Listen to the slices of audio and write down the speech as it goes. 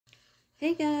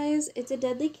Hey guys, it's a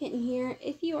Deadly Kitten here.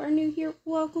 If you are new here,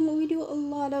 welcome. We do a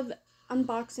lot of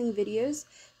unboxing videos.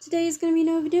 Today is going to be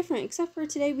no different, except for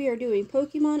today we are doing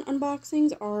Pokemon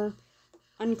unboxings or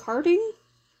uncarding.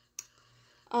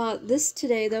 This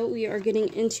today, though, we are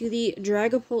getting into the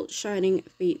Dragapult Shining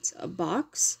Fates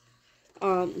box.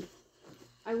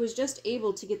 I was just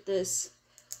able to get this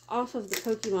off of the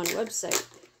Pokemon website,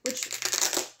 which...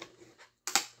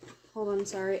 Hold on,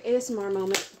 sorry. ASMR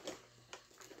moment.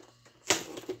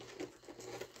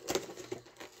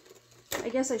 I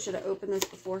guess I should have opened this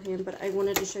beforehand, but I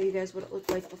wanted to show you guys what it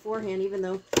looked like beforehand, even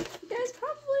though you guys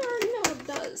probably already know what it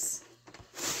does.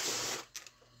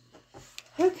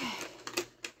 Okay.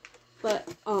 But,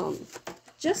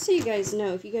 just so you guys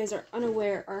know, if you guys are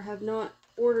unaware or have not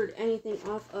ordered anything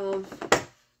off of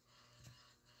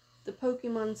the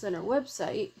Pokemon Center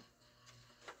website,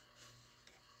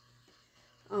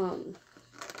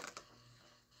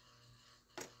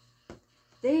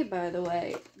 they, by the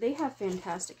way, they have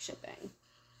fantastic shipping.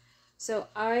 So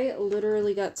I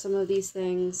literally got some of these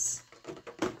things,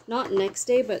 not next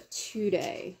day, but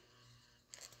 2-day.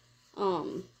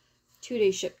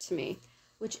 2-day shipped to me,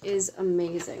 which is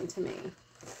amazing to me.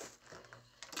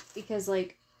 Because,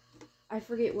 like, I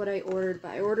forget what I ordered, but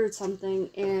I ordered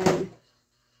something and,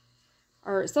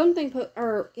 something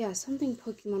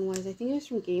Pokemon-wise. I think it was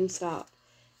from GameStop.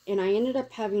 And I ended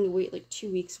up having to wait like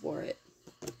 2 weeks for it.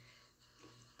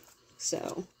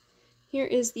 So, here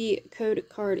is the code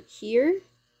card here.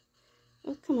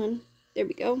 Oh, come on. There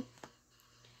we go.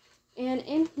 And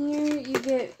in here, you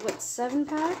get, what, 7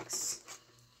 packs?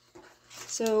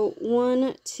 So,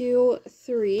 1, 2,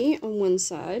 3 on one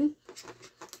side.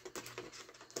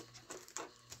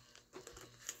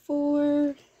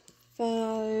 4,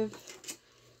 5,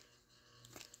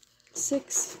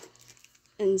 6,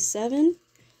 and 7.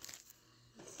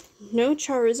 No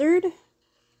Charizard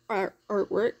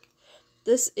artwork.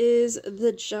 This is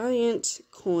the giant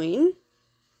coin.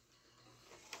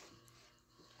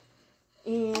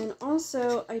 And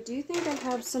also, I do think I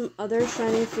have some other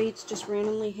Shining Fates just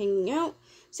randomly hanging out.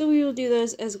 So we will do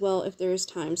those as well if there is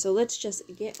time. So let's just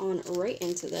get on right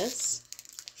into this.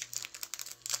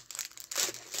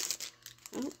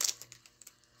 Oh.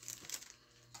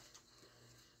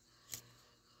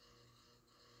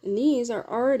 And these are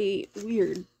already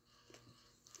weird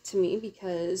to me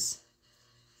because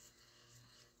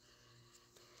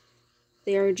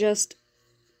they are just,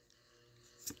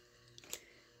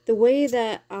 the way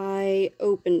that I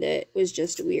opened it was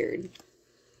just weird.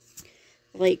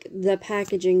 Like, the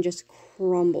packaging just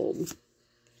crumbled.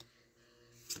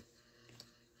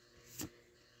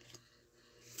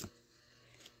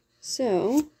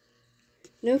 So,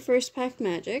 no first pack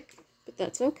magic, but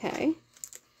that's okay.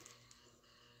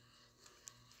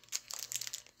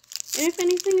 And if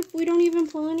anything, if we don't even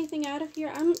pull anything out of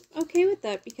here, I'm okay with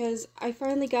that because I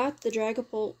finally got the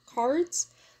Dragapult cards.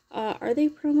 Are they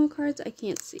promo cards? I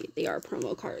can't see. They are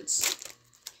promo cards.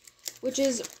 Which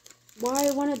is why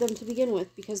I wanted them to begin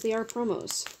with, because they are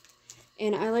promos.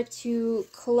 And I like to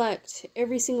collect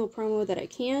every single promo that I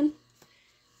can.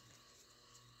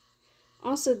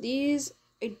 Also, these,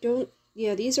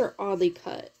 these are oddly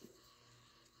cut.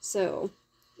 So,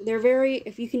 they're very,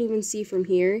 if you can even see from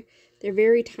here, they're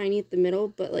very tiny at the middle,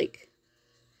 but like,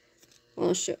 well,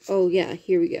 I'll show, oh yeah,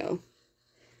 here we go.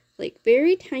 Like,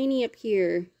 very tiny up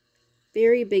here,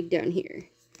 very big down here.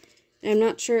 And I'm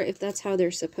not sure if that's how they're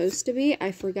supposed to be.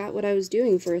 I forgot what I was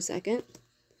doing for a second.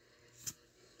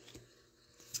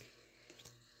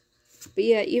 But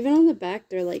yeah, even on the back,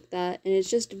 they're like that, and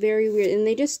it's just very weird. And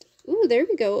they just, ooh, there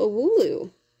we go, a Wooloo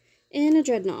and a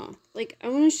Dreadnought. Like, I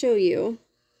want to show you.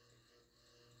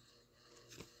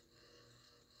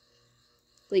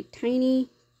 Like, tiny.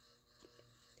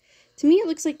 To me, it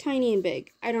looks like tiny and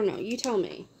big. I don't know. You tell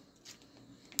me.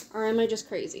 Or am I just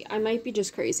crazy? I might be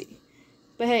just crazy.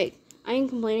 But hey, I ain't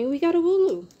complaining. We got a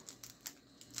Wooloo.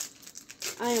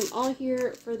 I am all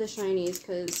here for the shinies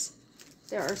because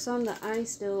there are some that I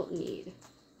still need.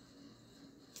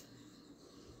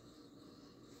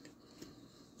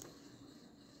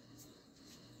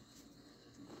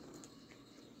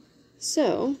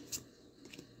 So,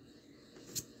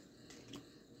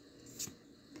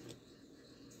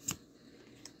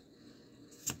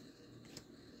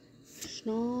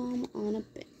 Snom on a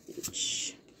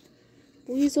bench.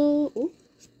 Weasel. Oh,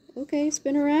 okay.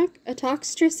 Spinnerack. A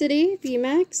Toxtricity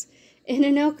VMAX. And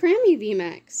an Alcremie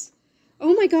VMAX.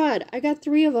 Oh my god. I got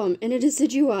 3 of them. And a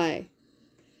Decidueye.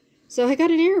 So I got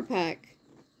an air pack.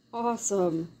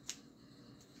 Awesome.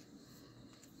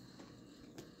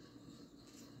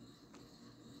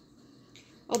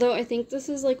 Although I think this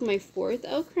is like my 4th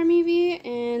Alcremie V,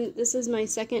 and this is my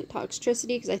 2nd Toxtricity,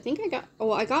 because I think I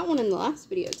got one in the last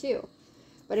video too.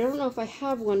 But I don't know if I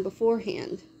have one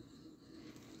beforehand.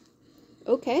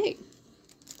 Okay.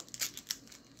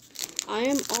 I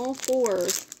am all for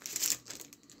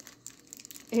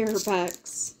air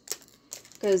packs,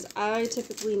 because I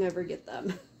typically never get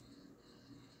them.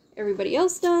 Everybody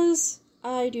else does,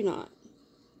 I do not.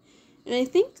 And I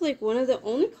think like one of the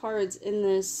only cards in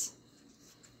this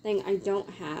thing I don't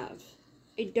have.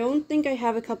 I don't think I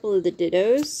have a couple of the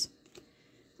Dittos.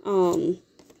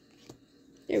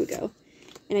 There we go.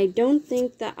 And I don't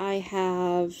think that I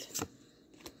have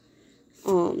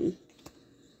the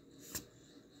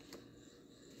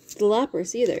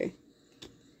Lapras either.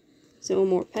 So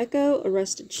more Pekko, a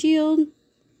Rusted Shield.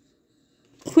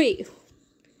 Wait.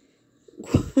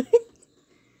 What?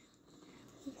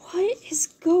 What is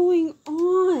going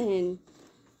on?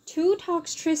 2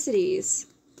 Toxtricities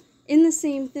in the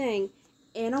same thing,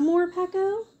 and a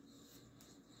Morpeko?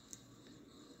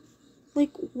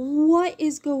 Like, what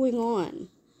is going on?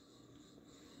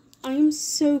 I'm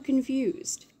so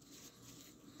confused.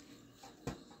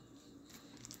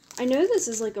 I know this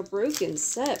is like a broken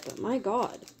set, but my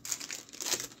god.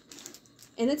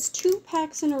 And it's 2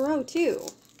 packs in a row, too.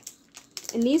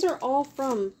 And these are all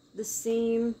from the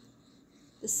same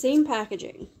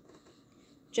packaging.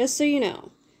 Just so you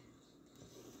know.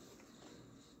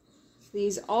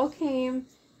 These all came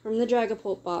from the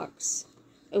Dragapult box,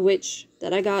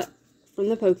 that I got from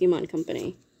the Pokemon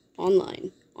Company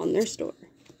online on their store.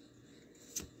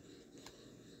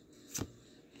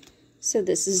 So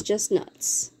this is just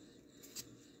nuts.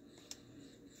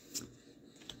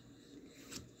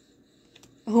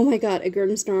 Oh my god, a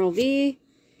Grimmsnarl V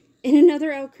and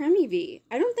another Alcremie V.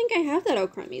 I don't think I have that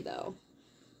Alcremie though.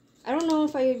 I don't know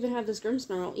if I even have this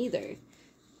Grimmsnarl either.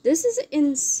 This is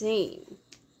insane.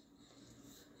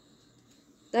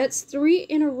 That's 3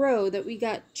 in a row that we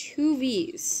got 2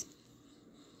 Vs.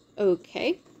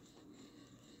 Okay.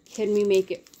 Can we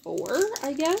make it 4,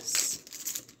 I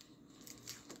guess?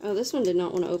 Oh, this one did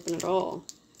not want to open at all.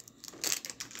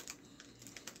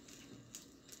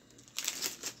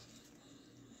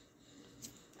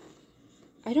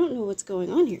 I don't know what's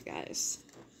going on here, guys.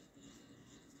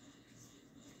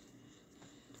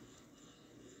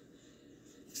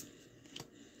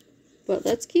 But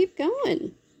let's keep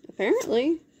going.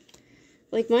 Apparently.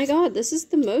 Like, my god, this is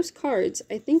the most cards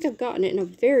I think I've gotten in a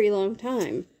very long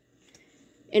time.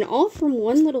 And all from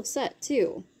one little set,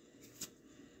 too.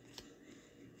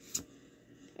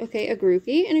 Okay, a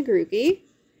Grookey and a Grookey.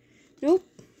 Nope.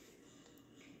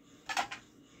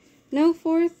 No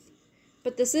 4th.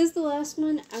 But this is the last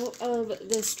one out of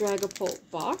this Dragapult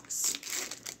box.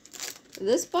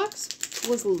 This box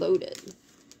was loaded.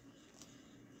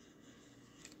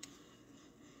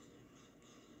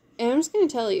 And I'm just going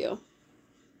to tell you,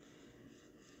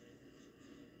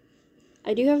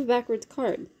 I do have a backwards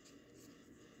card.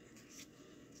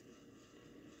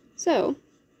 So,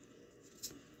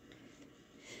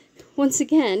 once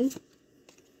again,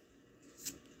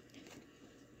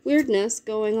 weirdness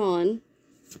going on.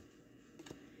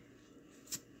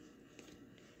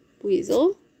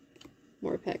 Weasel,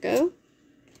 Morpeko,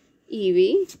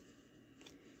 Eevee.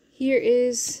 Here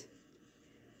is...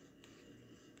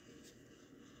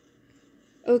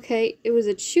 Okay, it was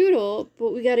a Choodle,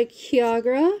 but we got a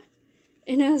Kyogre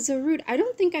and a Zarude. I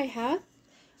don't think I have...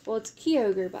 Well, it's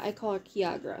Kyogre, but I call her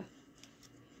Kyogre.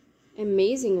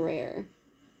 Amazing rare.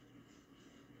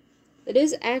 It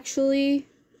is actually,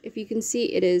 if you can see,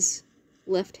 it is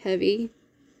left heavy.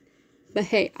 But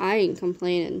hey, I ain't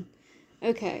complaining.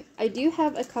 Okay, I do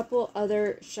have a couple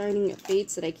other Shining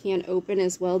Fates that I can open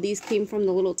as well. These came from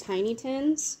the little tiny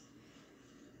tins.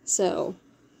 So,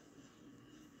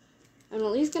 I'm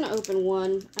at least going to open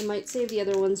one. I might save the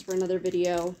other ones for another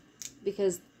video,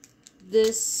 because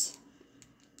this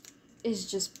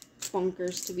is just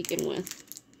bonkers to begin with.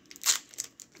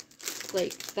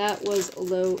 Like, that was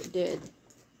loaded.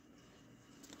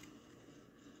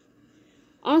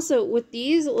 Also, with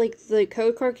these, like, the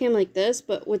code card came like this,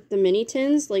 but with the mini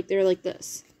tins, like, they're like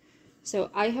this.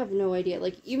 So, I have no idea.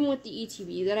 Like, even with the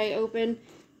ETB that I opened,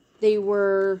 they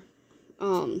were,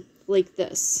 like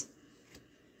this.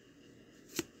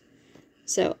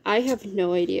 So, I have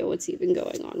no idea what's even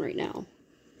going on right now.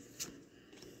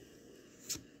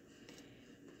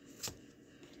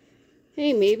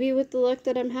 Hey, maybe with the luck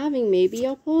that I'm having, maybe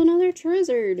I'll pull another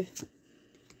Charizard.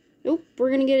 Nope, we're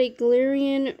going to get a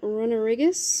Galarian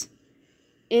Runerigus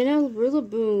and a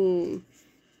Rillaboom.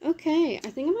 Okay, I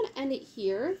think I'm going to end it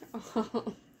here.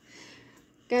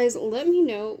 Guys, let me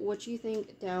know what you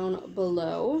think down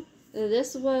below.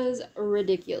 This was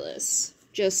ridiculous.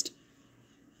 Just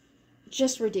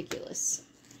ridiculous.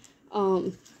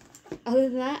 Other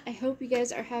than that, I hope you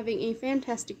guys are having a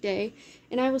fantastic day,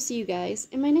 and I will see you guys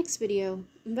in my next video.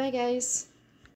 Bye, guys.